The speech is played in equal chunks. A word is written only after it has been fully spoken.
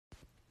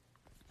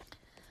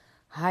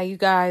Hi, you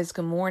guys.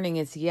 Good morning.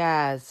 It's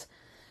Yaz.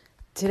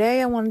 Today,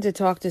 I wanted to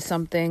talk to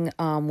something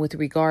with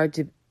regard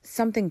to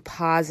something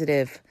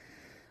positive.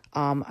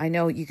 I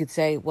know you could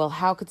say, well,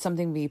 how could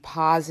something be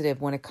positive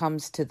when it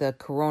comes to the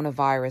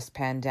coronavirus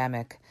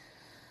pandemic?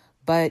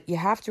 But you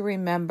have to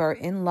remember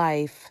in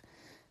life,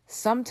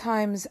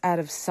 sometimes out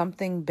of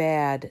something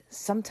bad,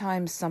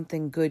 sometimes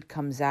something good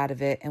comes out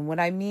of it. And what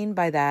I mean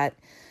by that,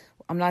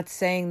 I'm not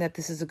saying that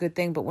this is a good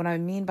thing, but what I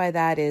mean by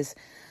that is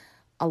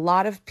a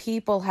lot of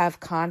people have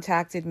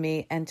contacted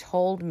me and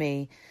told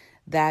me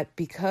that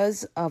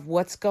because of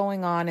what's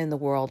going on in the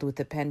world with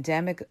the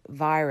pandemic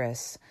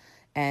virus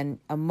and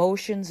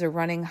emotions are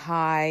running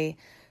high,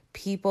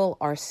 people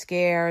are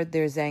scared,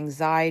 there's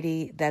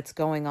anxiety that's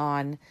going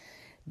on.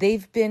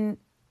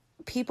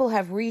 People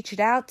have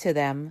reached out to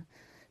them,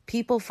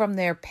 people from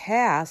their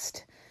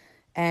past,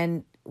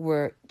 and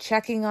were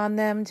checking on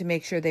them to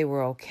make sure they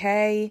were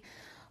okay.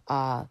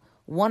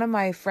 One of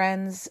my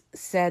friends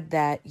said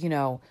that,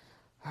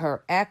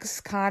 her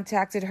ex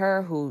contacted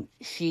her, who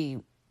she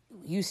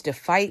used to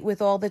fight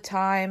with all the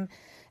time,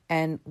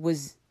 and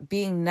was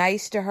being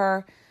nice to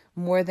her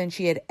more than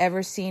she had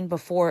ever seen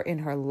before in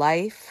her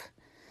life.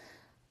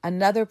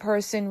 Another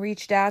person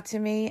reached out to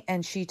me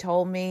and she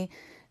told me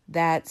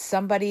that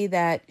somebody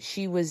that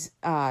she was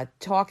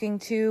talking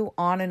to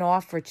on and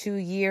off for 2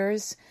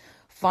 years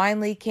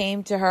finally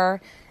came to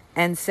her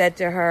and said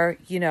to her,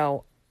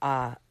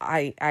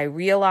 I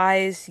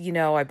realize,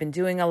 I've been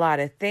doing a lot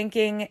of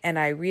thinking, and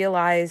I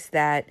realize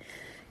that,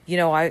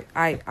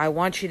 I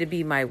want you to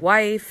be my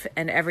wife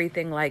and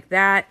everything like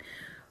that.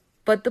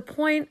 But the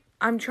point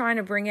I'm trying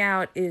to bring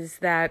out is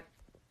that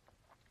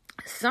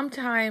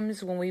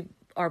sometimes when we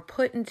are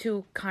put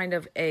into kind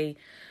of a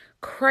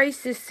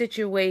crisis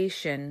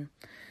situation,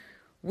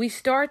 we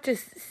start to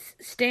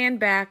stand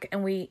back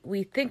and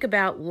we think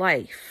about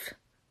life.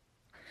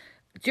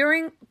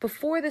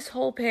 Before this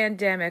whole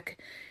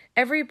pandemic,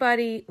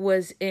 everybody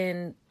was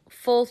in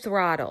full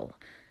throttle,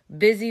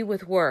 busy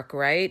with work,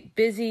 right?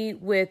 Busy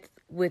with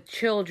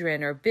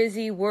children, or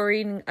busy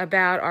worrying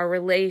about our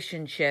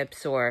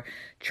relationships, or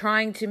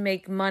trying to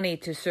make money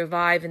to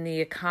survive in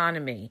the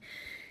economy.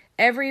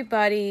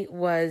 Everybody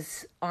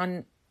was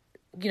on,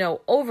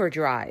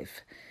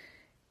 overdrive.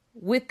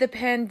 With the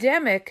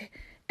pandemic,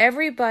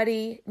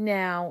 everybody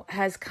now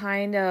has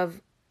kind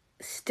of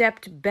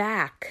stepped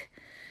back.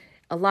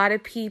 A lot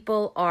of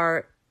people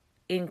are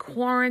in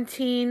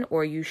quarantine,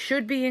 or you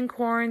should be in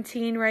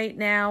quarantine right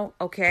now,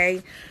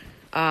 okay,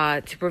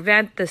 to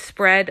prevent the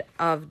spread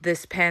of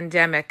this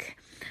pandemic.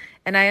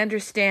 And I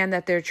understand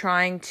that they're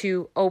trying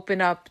to open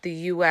up the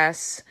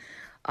U.S.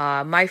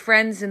 My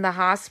friends in the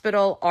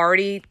hospital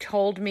already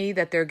told me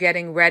that they're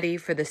getting ready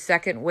for the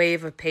second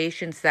wave of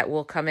patients that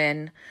will come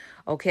in,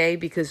 okay,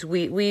 because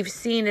we've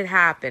seen it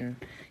happen.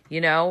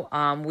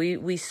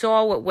 We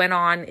saw what went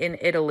on in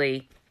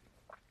Italy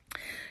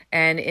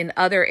and in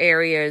other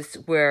areas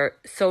where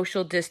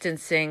social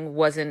distancing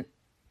wasn't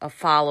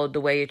followed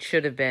the way it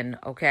should have been,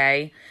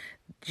 okay?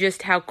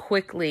 Just how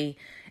quickly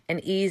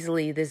and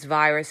easily this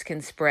virus can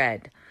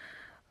spread.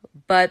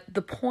 But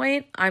the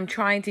point I'm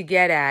trying to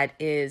get at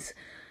is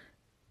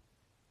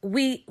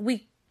we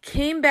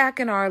came back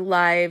in our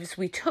lives,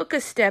 we took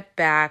a step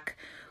back,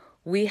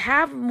 we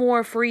have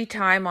more free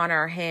time on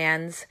our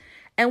hands,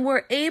 and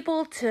we're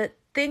able to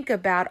think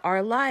about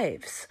our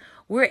lives.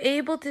 We're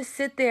able to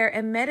sit there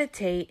and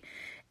meditate,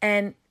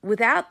 and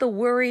without the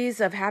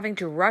worries of having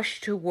to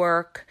rush to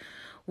work,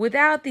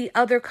 without the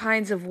other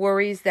kinds of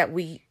worries that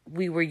we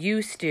were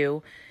used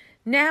to,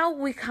 now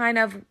we're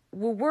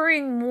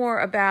worrying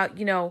more about,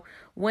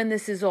 when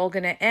this is all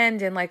going to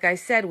end. And like I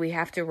said, we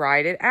have to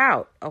ride it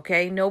out,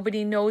 okay?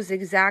 Nobody knows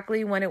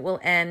exactly when it will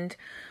end,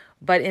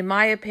 but in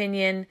my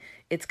opinion,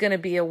 it's going to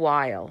be a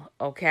while,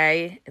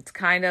 okay? It's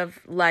kind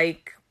of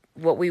like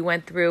what we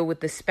went through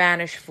with the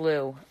Spanish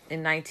flu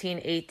in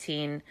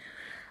 1918.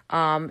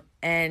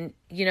 And,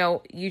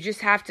 you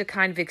just have to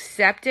kind of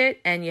accept it,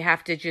 and you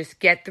have to just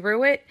get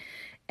through it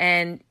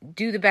and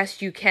do the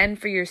best you can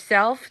for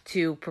yourself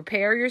to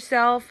prepare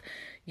yourself,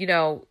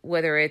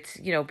 whether it's,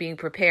 being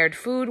prepared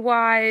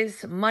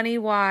food-wise,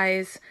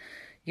 money-wise,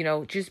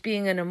 just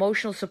being an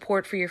emotional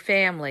support for your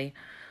family.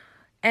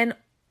 And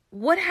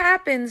what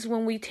happens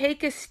when we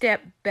take a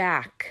step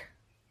back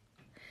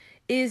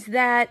is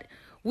that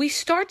we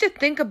start to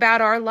think about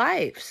our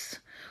lives.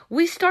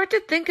 We start to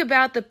think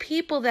about the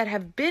people that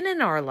have been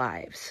in our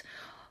lives,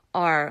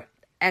 our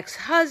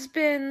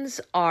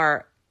ex-husbands,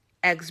 our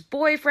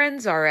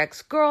ex-boyfriends, our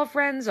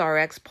ex-girlfriends, our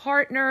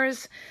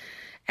ex-partners.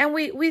 And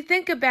we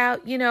think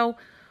about,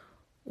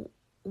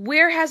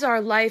 where has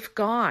our life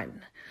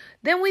gone?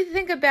 Then we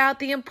think about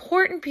the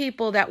important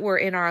people that were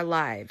in our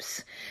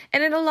lives.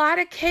 And in a lot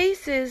of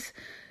cases,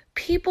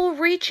 people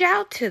reach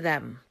out to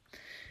them.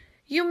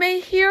 You may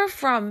hear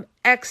from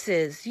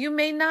exes. You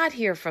may not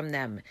hear from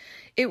them.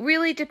 It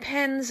really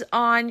depends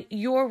on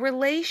your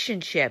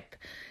relationship,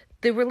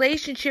 the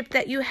relationship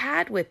that you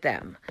had with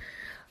them.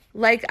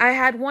 Like, I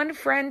had one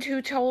friend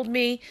who told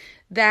me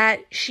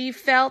that she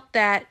felt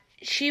that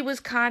she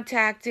was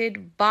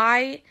contacted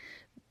by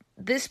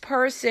this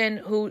person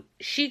who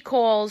she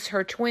calls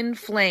her twin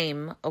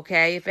flame,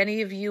 okay? If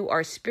any of you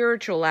are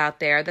spiritual out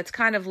there, that's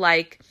kind of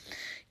like,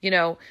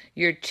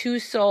 you're two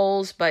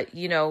souls, but,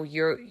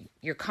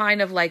 you're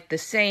kind of like the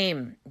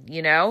same,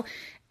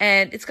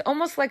 and it's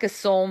almost like a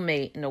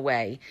soulmate in a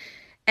way.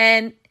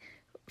 And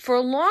for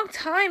a long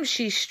time,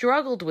 she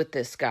struggled with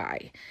this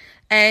guy.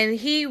 And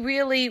he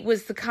really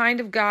was the kind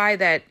of guy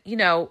that,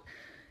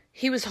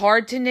 he was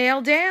hard to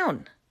nail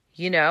down.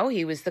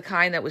 He was the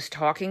kind that was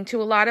talking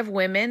to a lot of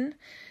women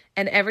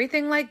and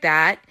everything like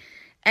that.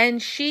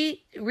 And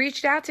she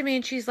reached out to me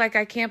and she's like,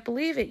 I can't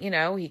believe it.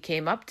 He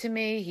came up to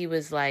me. He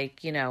was like,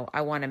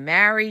 I want to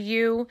marry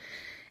you.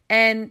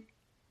 And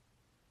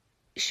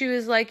she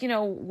was like,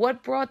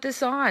 what brought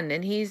this on?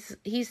 And he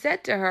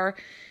said to her,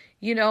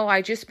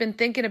 I just been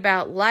thinking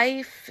about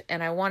life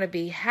and I want to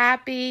be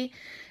happy.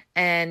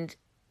 And,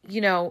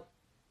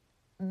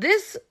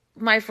 this,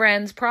 my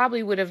friends,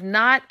 probably would have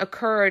not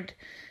occurred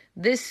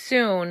this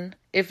soon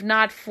if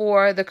not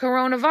for the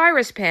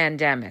coronavirus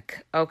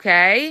pandemic,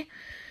 okay?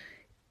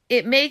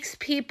 It makes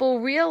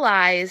people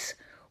realize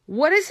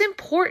what is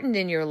important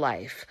in your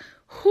life.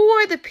 Who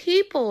are the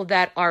people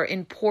that are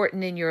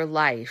important in your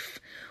life?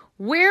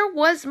 Where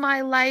was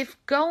my life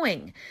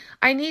going?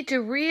 I need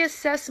to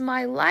reassess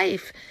my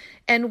life.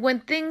 And when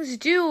things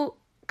do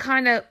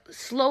kind of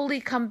slowly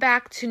come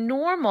back to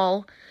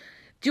normal,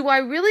 do I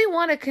really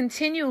want to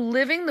continue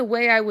living the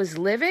way I was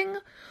living?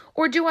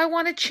 Or do I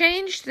want to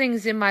change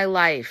things in my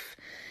life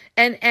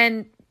and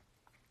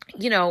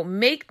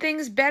make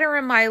things better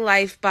in my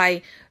life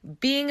by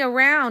being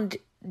around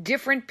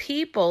different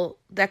people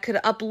that could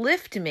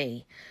uplift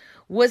me?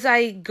 Was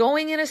I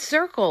going in a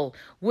circle?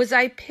 Was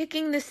I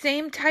picking the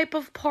same type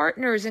of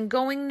partners and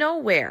going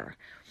nowhere?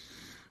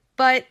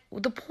 But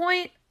the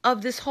point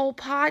of this whole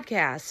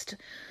podcast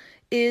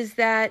is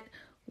that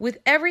with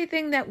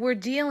everything that we're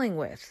dealing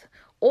with,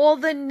 all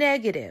the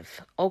negative,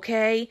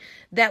 okay,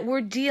 that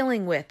we're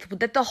dealing with,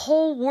 that the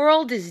whole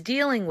world is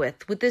dealing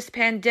with this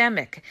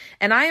pandemic.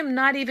 And I am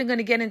not even going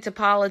to get into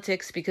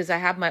politics because I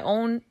have my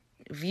own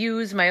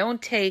views, my own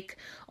take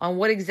on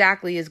what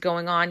exactly is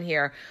going on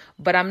here.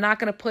 But I'm not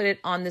going to put it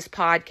on this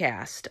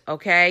podcast,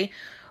 okay?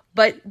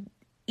 But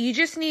you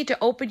just need to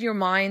open your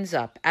minds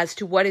up as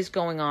to what is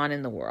going on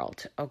in the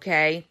world,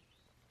 okay?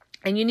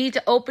 And you need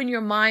to open your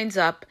minds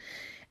up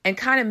and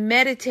kind of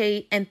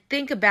meditate and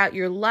think about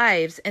your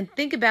lives and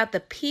think about the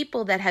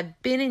people that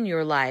have been in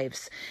your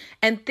lives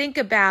and think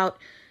about,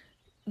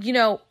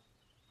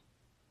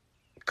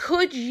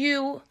 could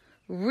you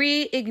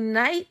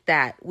reignite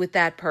that with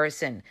that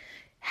person?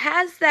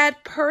 Has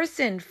that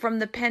person from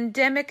the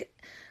pandemic,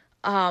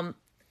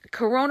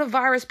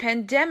 coronavirus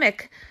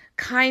pandemic,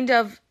 kind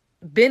of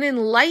been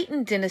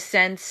enlightened in a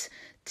sense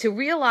to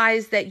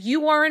realize that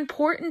you are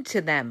important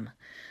to them?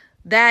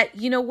 That,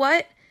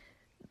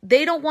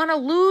 they don't want to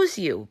lose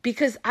you,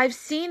 because I've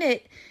seen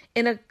it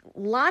in a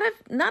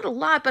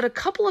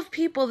couple of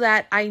people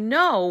that I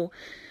know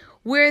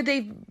where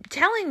they're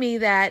telling me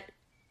that,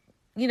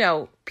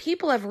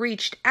 people have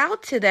reached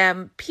out to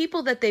them,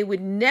 people that they would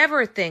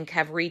never think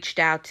have reached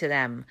out to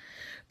them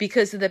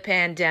because of the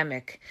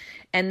pandemic,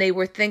 and they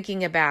were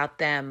thinking about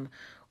them,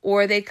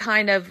 or they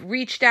kind of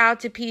reached out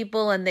to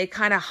people and they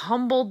kind of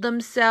humbled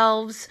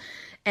themselves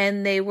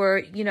and they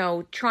were,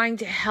 trying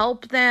to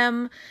help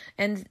them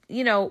and,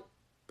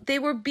 they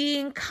were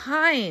being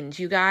kind,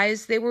 you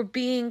guys. They were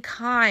being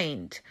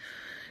kind.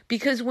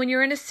 Because when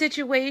you're in a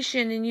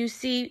situation and you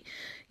see,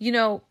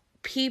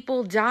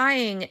 people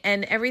dying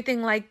and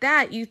everything like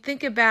that, you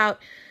think about,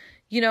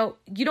 you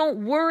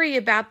don't worry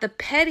about the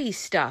petty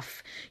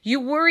stuff. You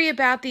worry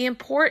about the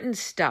important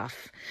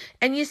stuff.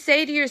 And you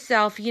say to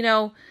yourself,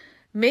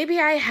 maybe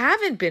I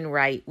haven't been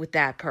right with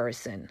that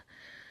person.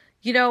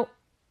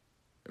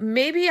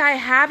 Maybe I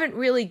haven't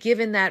really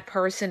given that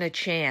person a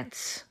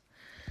chance.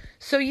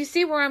 So you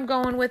see where I'm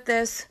going with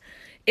this?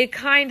 It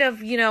kind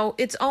of,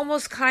 it's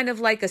almost kind of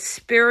like a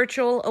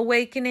spiritual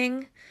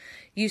awakening.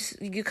 You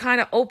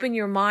kind of open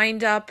your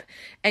mind up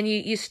and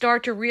you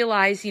start to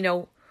realize,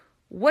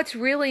 what's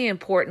really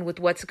important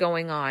with what's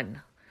going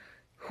on.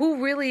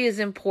 Who really is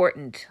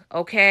important,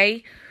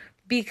 okay?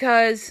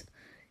 Because,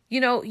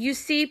 you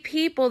see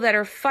people that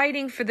are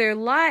fighting for their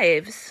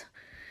lives,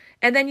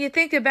 and then you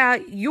think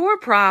about your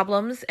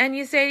problems and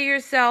you say to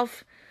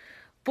yourself,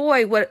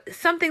 boy,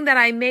 something that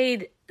I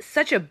made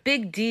such a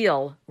big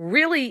deal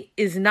really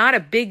is not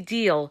a big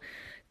deal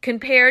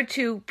compared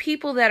to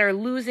people that are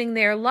losing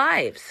their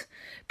lives.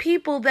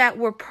 People that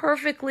were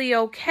perfectly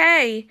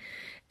okay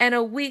and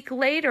a week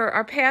later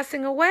are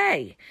passing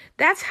away.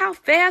 That's how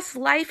fast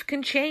life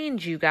can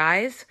change, you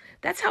guys.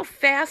 That's how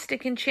fast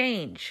it can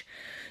change.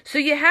 So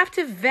you have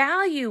to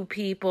value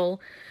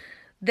people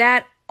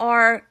that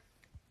are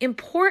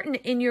important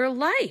in your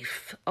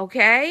life,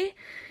 okay?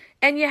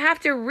 And you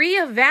have to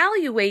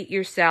reevaluate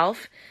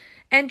yourself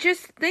and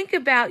just think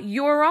about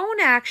your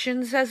own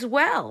actions as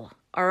well,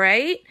 all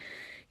right?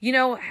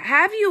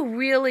 Have you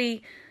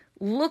really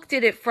looked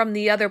at it from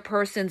the other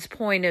person's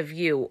point of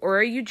view? Or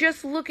are you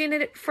just looking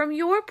at it from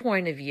your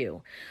point of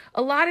view?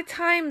 A lot of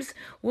times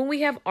when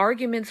we have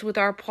arguments with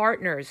our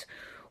partners,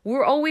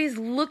 we're always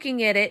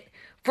looking at it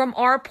from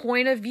our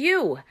point of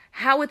view,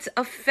 how it's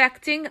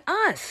affecting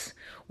us.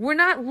 We're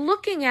not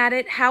looking at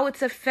it how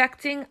it's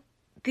affecting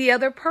the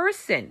other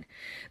person.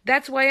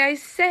 That's why I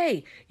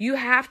say you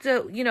have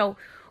to,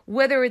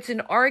 whether it's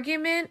an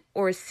argument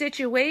or a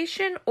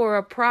situation or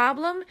a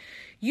problem,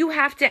 you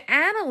have to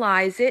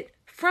analyze it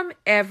from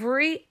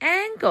every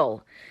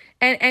angle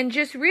and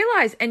just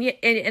realize, and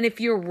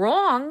if you're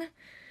wrong,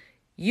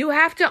 you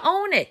have to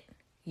own it.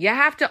 You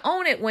have to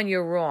own it when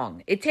you're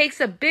wrong. It takes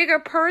a bigger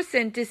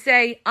person to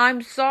say,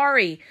 I'm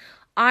sorry,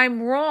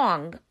 I'm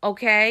wrong,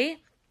 okay?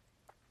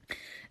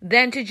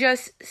 Than to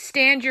just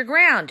stand your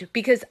ground.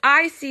 Because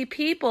I see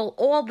people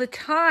all the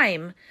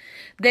time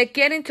that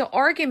get into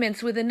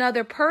arguments with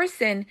another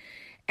person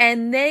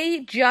and they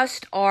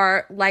just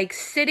are like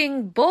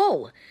sitting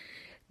bull.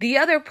 The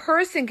other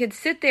person could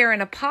sit there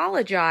and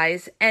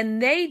apologize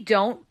and they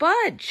don't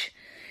budge.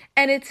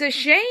 And it's a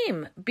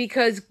shame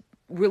because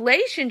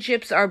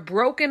relationships are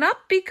broken up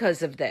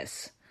because of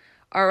this,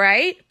 all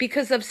right?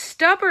 Because of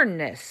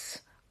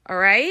stubbornness, all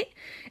right?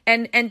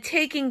 And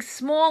taking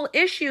small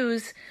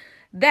issues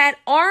that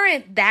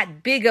aren't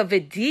that big of a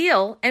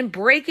deal and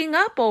breaking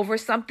up over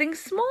something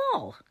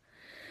small.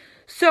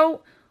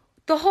 So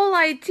the whole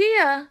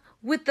idea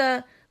with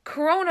the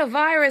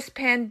coronavirus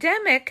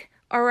pandemic,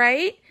 all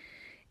right,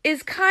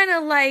 is kind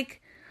of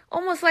like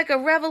almost like a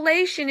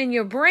revelation in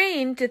your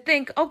brain to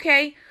think,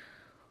 okay,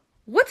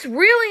 what's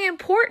really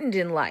important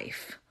in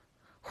life?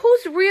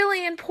 Who's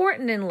really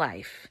important in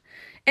life?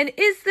 And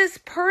is this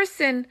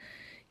person,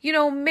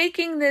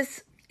 making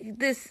this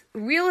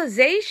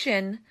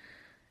realization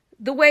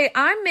the way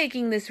I'm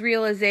making this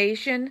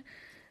realization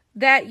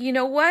that,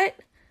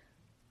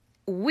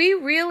 we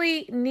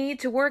really need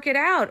to work it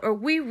out, or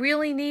we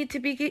really need to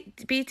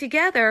be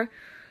together,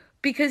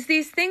 because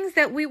these things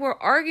that we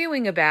were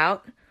arguing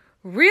about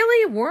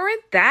really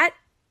weren't that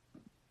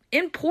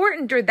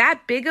important or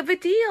that big of a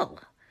deal.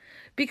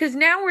 Because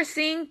now we're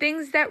seeing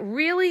things that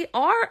really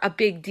are a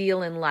big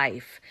deal in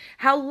life.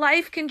 How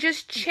life can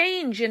just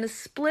change in a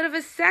split of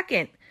a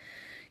second.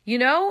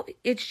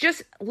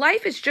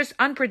 Life is just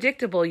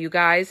unpredictable, you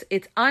guys.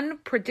 It's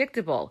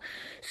unpredictable.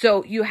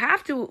 So you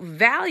have to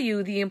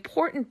value the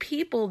important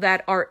people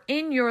that are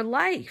in your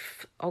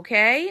life,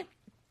 okay?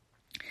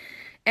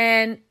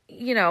 And,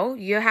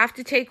 you have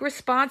to take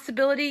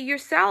responsibility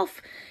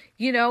yourself.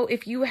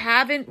 If you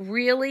haven't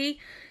really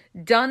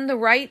done the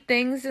right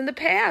things in the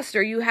past,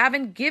 or you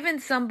haven't given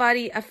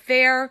somebody a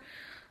fair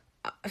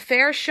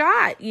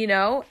shot,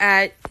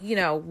 at,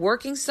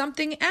 working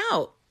something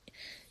out.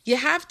 You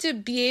have to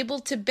be able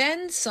to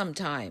bend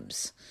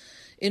sometimes.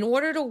 In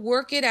order to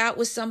work it out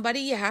with somebody,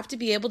 you have to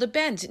be able to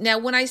bend. Now,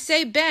 when I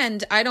say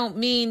bend, I don't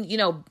mean,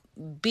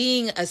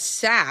 being a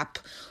sap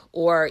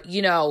or,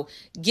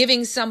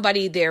 giving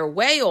somebody their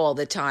way all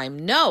the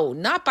time. No,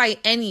 not by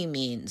any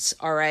means,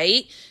 all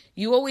right?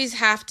 You always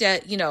have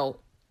to,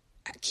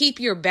 keep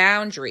your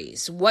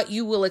boundaries, what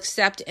you will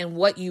accept and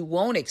what you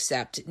won't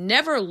accept.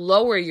 Never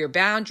lower your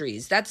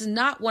boundaries. That's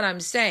not what I'm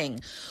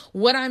saying.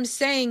 What I'm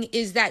saying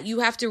is that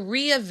you have to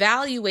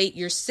reevaluate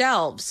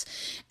yourselves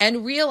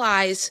and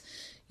realize,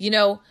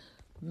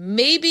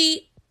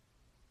 maybe,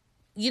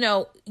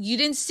 you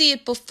didn't see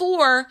it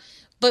before,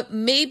 but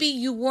maybe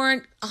you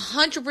weren't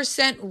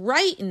 100%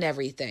 right in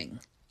everything.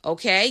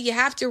 Okay? You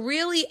have to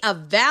really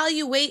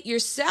evaluate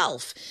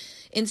yourself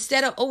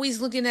instead of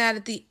always looking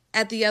at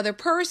the other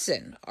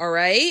person, all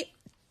right?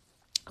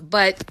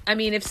 But,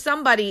 if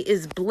somebody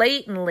is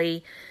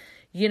blatantly,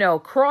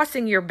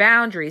 crossing your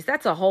boundaries,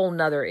 that's a whole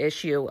nother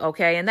issue,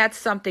 okay? And that's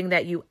something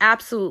that you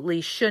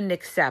absolutely shouldn't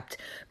accept,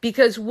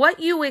 because what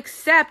you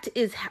accept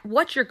is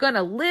what you're going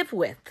to live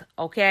with,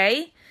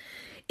 okay?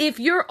 If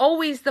you're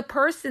always the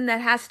person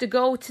that has to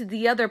go to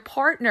the other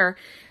partner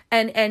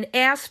and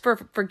ask for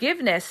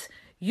forgiveness,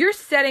 you're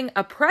setting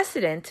a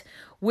precedent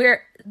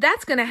where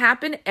that's going to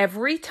happen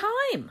every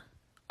time.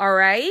 All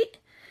right?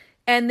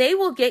 And they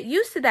will get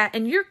used to that.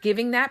 And you're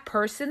giving that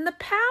person the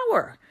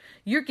power.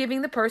 You're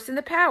giving the person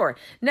the power.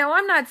 Now,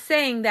 I'm not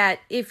saying that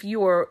if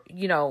you're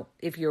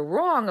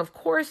wrong, of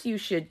course you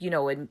should,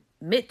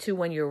 admit to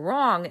when you're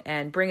wrong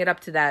and bring it up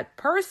to that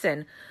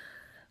person.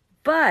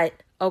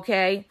 But,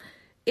 okay,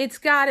 it's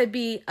got to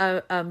be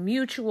a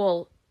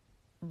mutual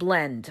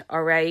blend.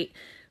 All right?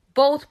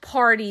 Both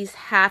parties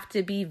have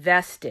to be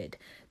vested.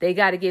 They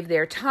got to give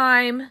their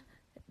time,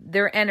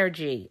 their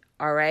energy.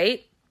 All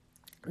right?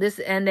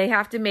 And they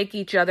have to make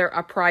each other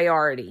a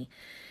priority.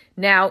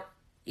 Now,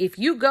 if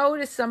you go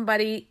to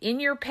somebody in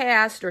your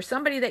past or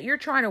somebody that you're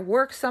trying to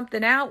work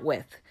something out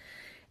with,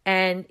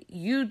 and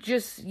you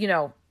just,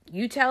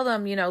 you tell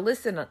them,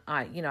 listen,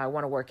 I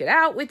want to work it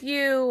out with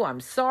you. I'm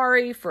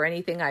sorry for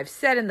anything I've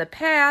said in the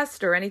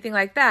past or anything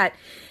like that.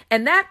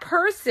 And that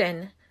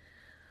person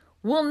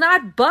will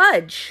not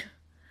budge.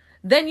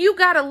 Then you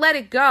got to let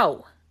it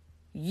go.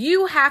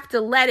 You have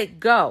to let it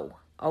go.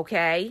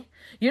 okay?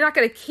 You're not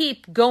going to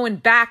keep going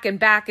back and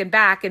back and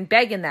back and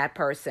begging that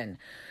person,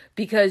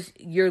 because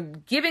you're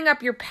giving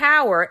up your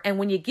power. And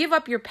when you give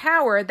up your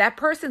power, that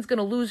person's going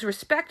to lose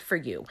respect for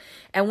you.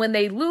 And when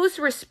they lose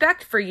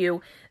respect for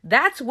you,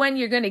 that's when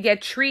you're going to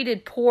get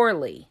treated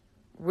poorly.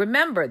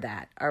 Remember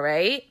that, all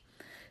right?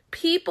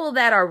 People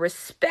that are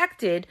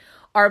respected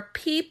are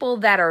people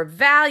that are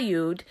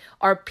valued,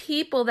 are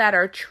people that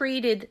are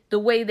treated the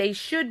way they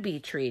should be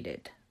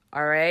treated,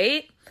 all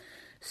right?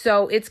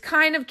 So it's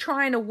kind of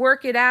trying to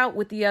work it out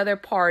with the other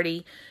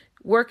party,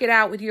 work it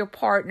out with your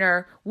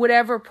partner,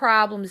 whatever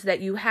problems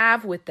that you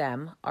have with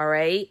them, all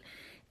right?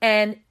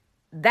 And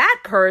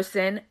that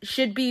person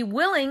should be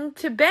willing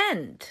to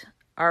bend,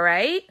 all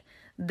right?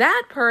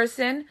 That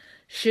person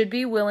should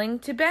be willing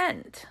to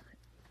bend.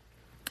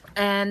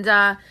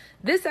 And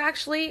this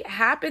actually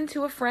happened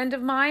to a friend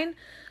of mine.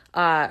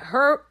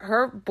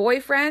 Her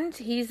boyfriend,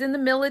 he's in the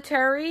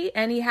military,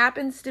 and he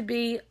happens to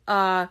be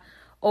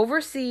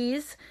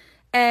overseas.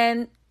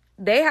 And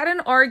they had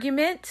an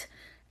argument,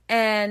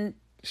 and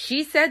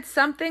she said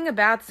something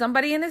about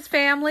somebody in his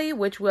family,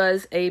 which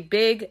was a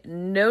big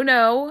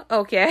no-no,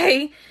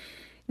 okay?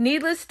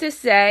 Needless to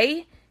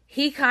say,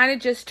 he kind of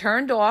just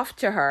turned off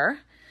to her.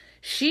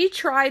 She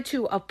tried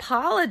to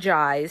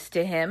apologize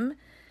to him,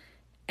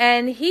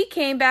 and he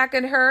came back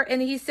at her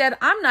and he said,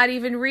 I'm not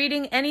even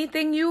reading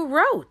anything you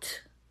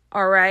wrote,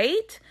 all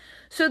right?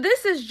 So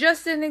this is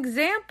just an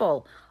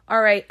example,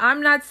 all right?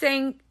 I'm not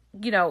saying,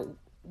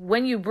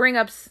 when you bring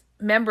up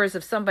members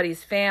of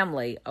somebody's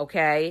family,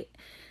 okay,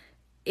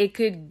 it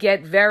could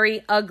get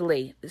very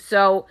ugly.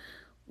 So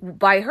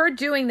by her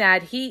doing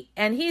that,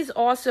 he's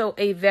also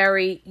a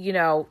very,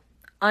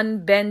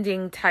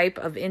 unbending type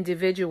of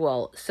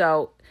individual.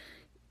 So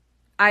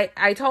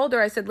I told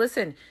her, I said,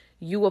 listen,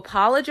 you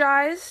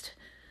apologized.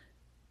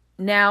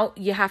 Now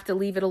you have to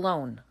leave it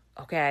alone.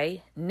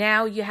 Okay?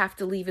 Now you have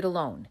to leave it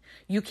alone.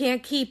 You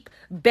can't keep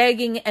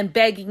begging and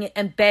begging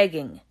and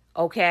begging.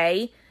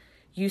 Okay?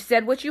 You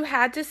said what you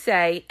had to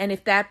say. And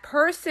if that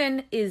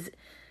person is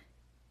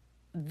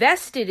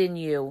vested in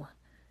you,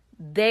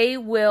 they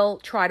will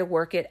try to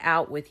work it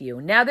out with you.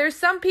 Now, there's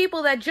some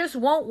people that just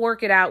won't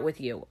work it out with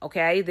you,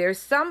 okay? There's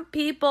some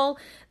people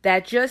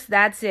that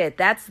that's it.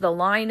 That's the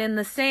line in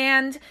the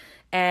sand.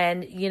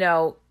 And,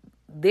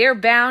 their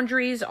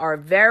boundaries are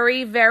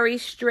very, very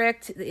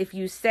strict. If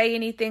you say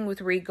anything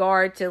with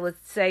regard to,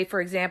 let's say,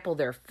 for example,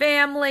 their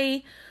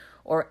family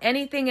or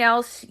anything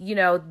else,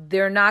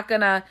 they're not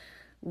going to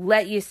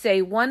let you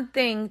say one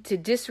thing to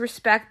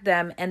disrespect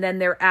them, and then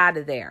they're out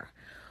of there.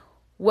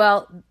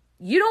 Well,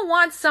 you don't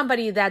want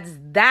somebody that's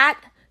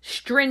that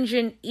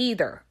stringent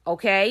either,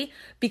 okay?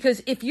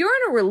 Because if you're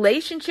in a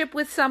relationship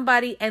with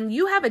somebody and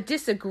you have a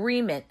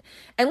disagreement,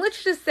 and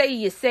let's just say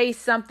you say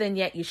something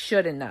yet you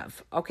shouldn't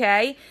have,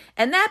 okay?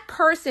 And that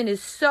person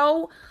is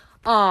so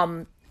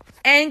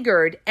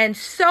angered and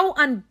so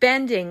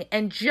unbending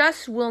and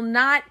just will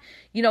not,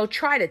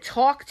 try to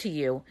talk to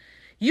you,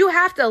 you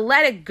have to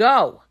let it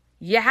go.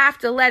 You have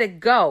to let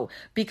it go,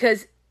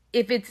 because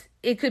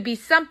it could be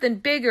something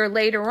bigger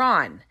later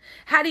on.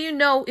 How do you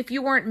know, if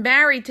you weren't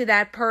married to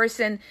that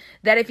person,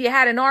 that if you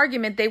had an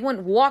argument, they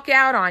wouldn't walk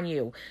out on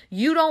you?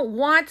 You don't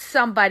want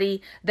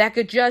somebody that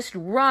could just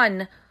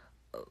run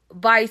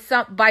by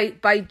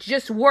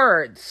just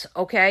words,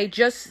 okay?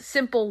 Just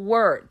simple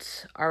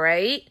words, all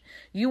right?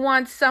 You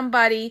want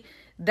somebody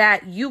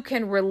that you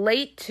can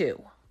relate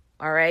to,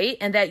 all right?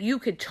 And that you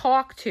could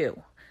talk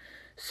to.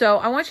 So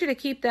I want you to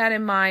keep that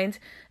in mind.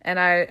 And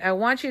I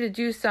want you to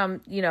do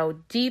some,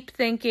 deep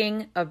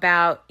thinking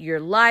about your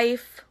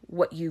life,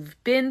 what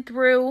you've been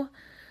through,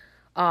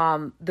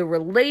 the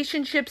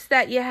relationships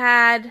that you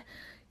had.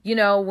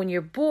 When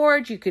you're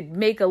bored, you could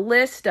make a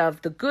list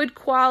of the good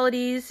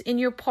qualities in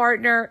your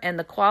partner and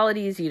the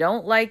qualities you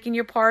don't like in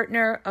your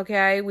partner.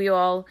 Okay, we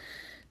all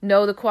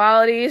know the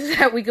qualities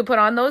that we could put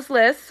on those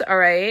lists. All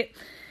right.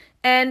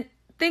 And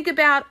think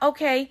about,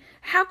 okay,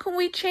 how can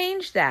we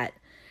change that?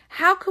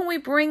 How can we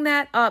bring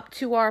that up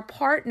to our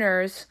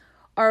partners,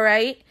 all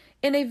right,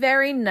 in a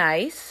very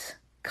nice,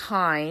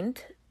 kind,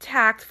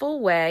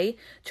 tactful way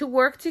to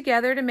work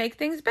together to make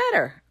things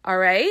better, all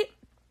right?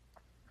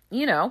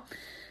 We're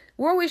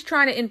always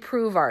trying to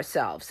improve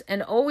ourselves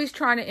and always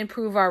trying to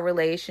improve our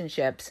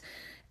relationships.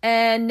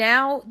 And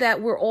now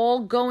that we're all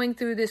going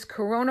through this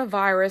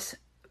coronavirus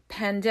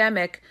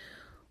pandemic,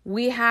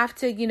 we have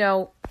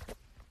to,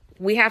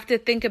 we have to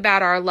think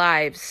about our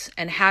lives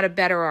and how to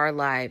better our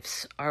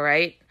lives, all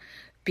right?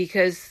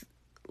 Because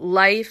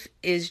life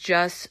is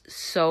just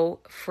so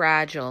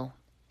fragile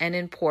and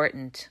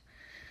important,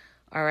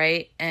 all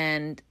right?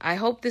 And I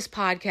hope this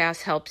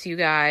podcast helps you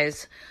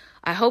guys.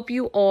 I hope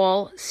you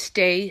all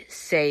stay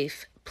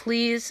safe.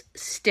 Please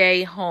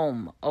stay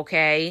home,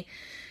 okay?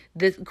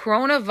 The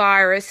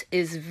coronavirus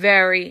is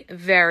very,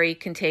 very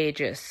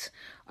contagious,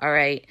 all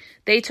right?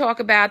 They talk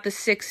about the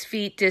 6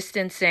 feet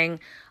distancing.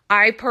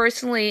 I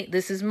personally,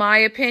 this is my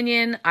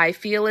opinion, I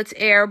feel it's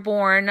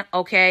airborne,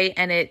 okay?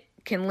 And it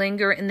can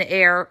linger in the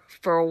air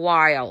for a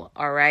while,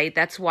 all right?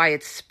 That's why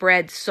it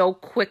spread so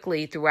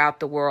quickly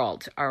throughout the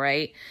world, all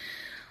right?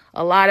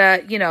 A lot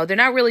of, they're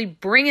not really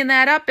bringing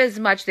that up as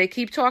much. They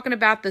keep talking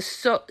about the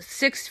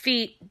 6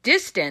 feet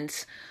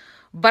distance,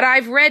 but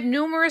I've read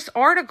numerous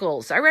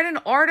articles. I read an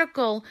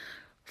article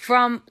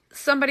from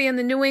somebody in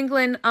the New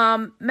England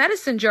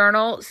Medicine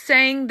Journal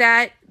saying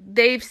that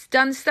they've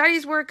done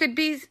studies where it could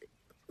be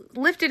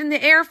lifted in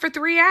the air for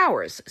 3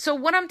 hours. So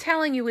what I'm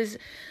telling you is,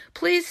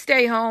 please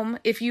stay home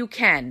if you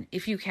can,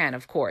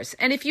 of course.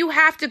 And if you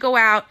have to go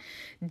out,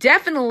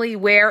 definitely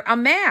wear a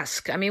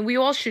mask. I mean, we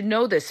all should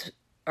know this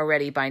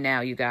already by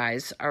now, you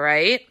guys, all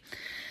right?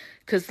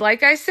 Because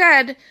like I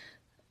said,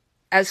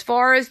 as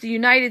far as the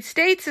United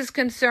States is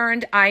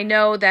concerned, I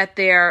know that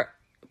they're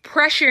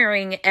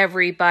pressuring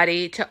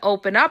everybody to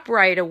open up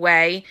right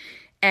away.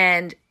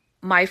 And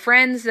my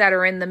friends that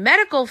are in the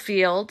medical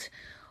field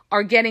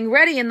are getting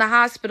ready in the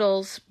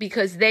hospitals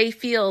because they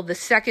feel the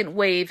second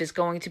wave is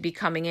going to be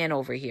coming in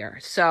over here.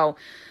 So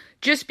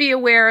just be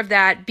aware of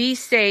that. Be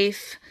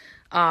safe.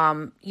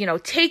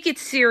 Take it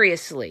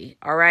seriously.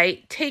 All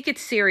right. Take it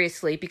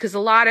seriously because a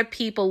lot of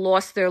people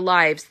lost their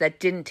lives that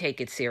didn't take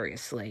it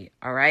seriously.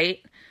 All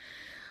right.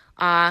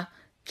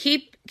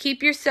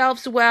 Keep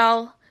yourselves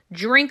well.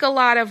 Drink a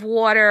lot of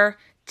water.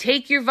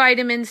 Take your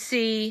vitamin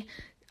C.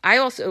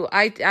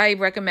 I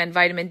recommend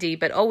vitamin D,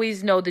 but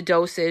always know the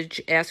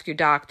dosage. Ask your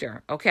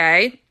doctor,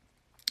 okay?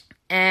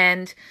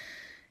 And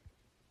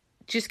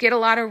just get a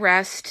lot of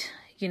rest.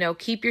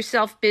 Keep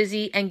yourself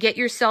busy and get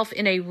yourself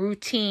in a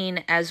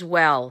routine as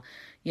well.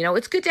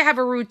 It's good to have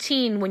a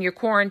routine when you're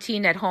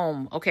quarantined at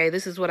home. Okay,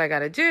 this is what I got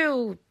to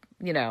do.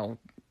 Whether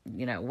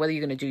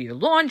you're going to do your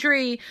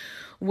laundry,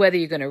 whether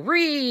you're going to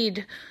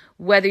read,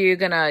 whether you're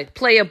going to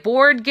play a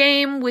board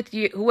game with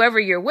whoever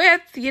you're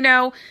with,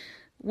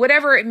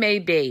 whatever it may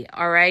be,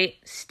 all right?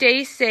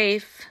 Stay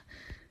safe.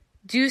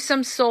 Do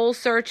some soul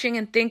searching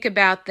and think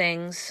about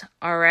things,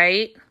 all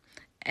right?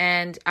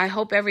 And I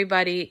hope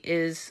everybody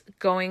is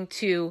going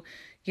to,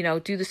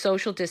 do the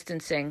social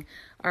distancing.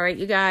 All right,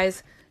 you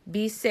guys,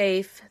 be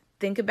safe.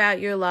 Think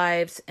about your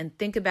lives and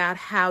think about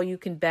how you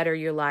can better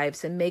your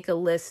lives and make a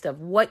list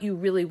of what you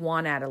really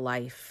want out of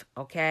life,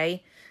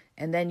 okay?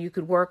 And then you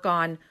could work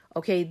on,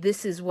 okay,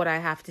 this is what I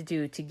have to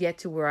do to get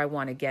to where I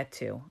want to get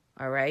to.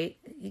 All right.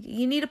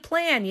 You need a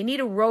plan. You need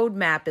a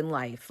roadmap in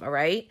life. All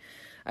right.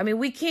 I mean,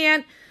 we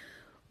can't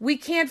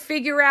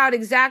figure out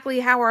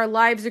exactly how our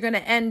lives are going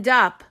to end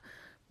up,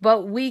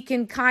 but we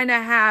can kind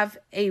of have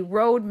a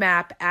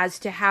roadmap as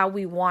to how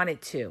we want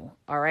it to.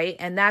 All right.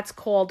 And that's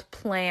called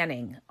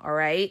planning. All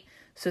right.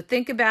 So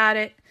think about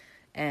it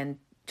and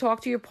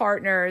talk to your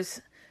partners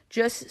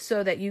just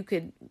so that you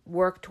could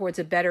work towards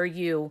a better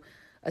you,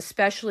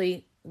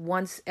 especially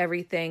once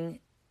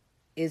everything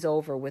is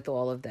over with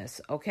all of this.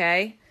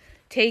 Okay.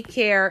 Take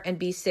care and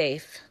be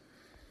safe.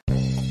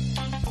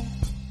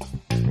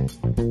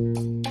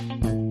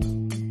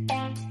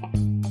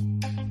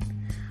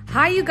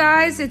 Hi, you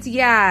guys. It's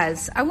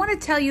Yaz. I want to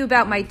tell you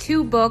about my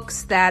 2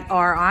 books that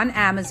are on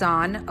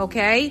Amazon,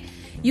 okay?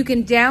 You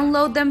can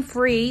download them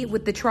free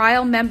with the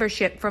trial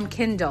membership from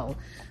Kindle.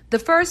 The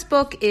first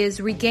book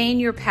is Regain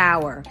Your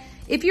Power.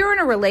 If you're in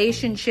a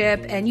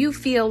relationship and you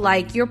feel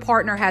like your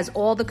partner has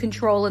all the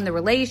control in the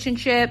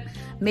relationship,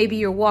 maybe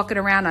you're walking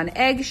around on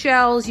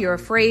eggshells, you're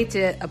afraid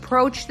to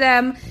approach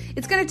them,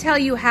 it's going to tell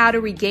you how to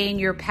regain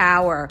your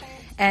power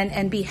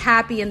and be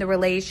happy in the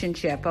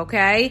relationship,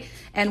 okay?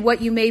 And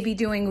what you may be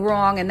doing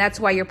wrong, and that's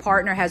why your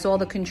partner has all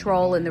the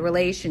control in the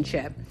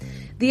relationship.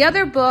 The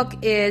other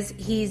book is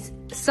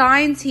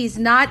Signs He's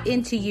Not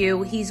Into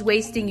You, He's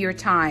Wasting Your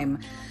Time.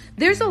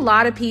 There's a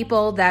lot of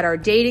people that are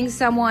dating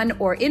someone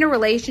or in a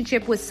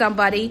relationship with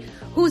somebody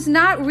who's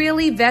not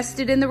really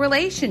vested in the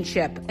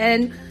relationship.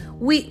 And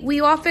we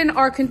often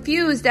are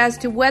confused as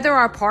to whether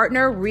our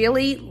partner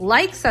really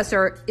likes us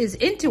or is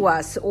into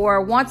us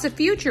or wants a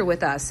future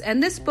with us.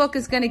 And this book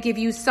is going to give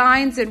you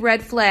signs and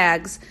red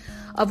flags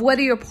of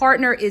whether your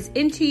partner is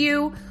into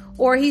you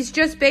or he's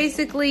just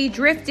basically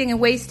drifting and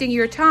wasting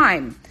your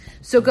time.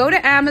 So go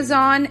to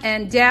Amazon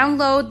and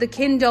download the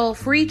Kindle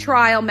free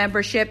trial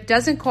membership.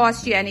 Doesn't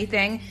cost you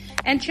anything.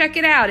 And check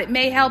it out. It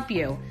may help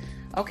you.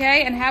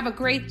 Okay? And have a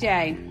great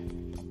day.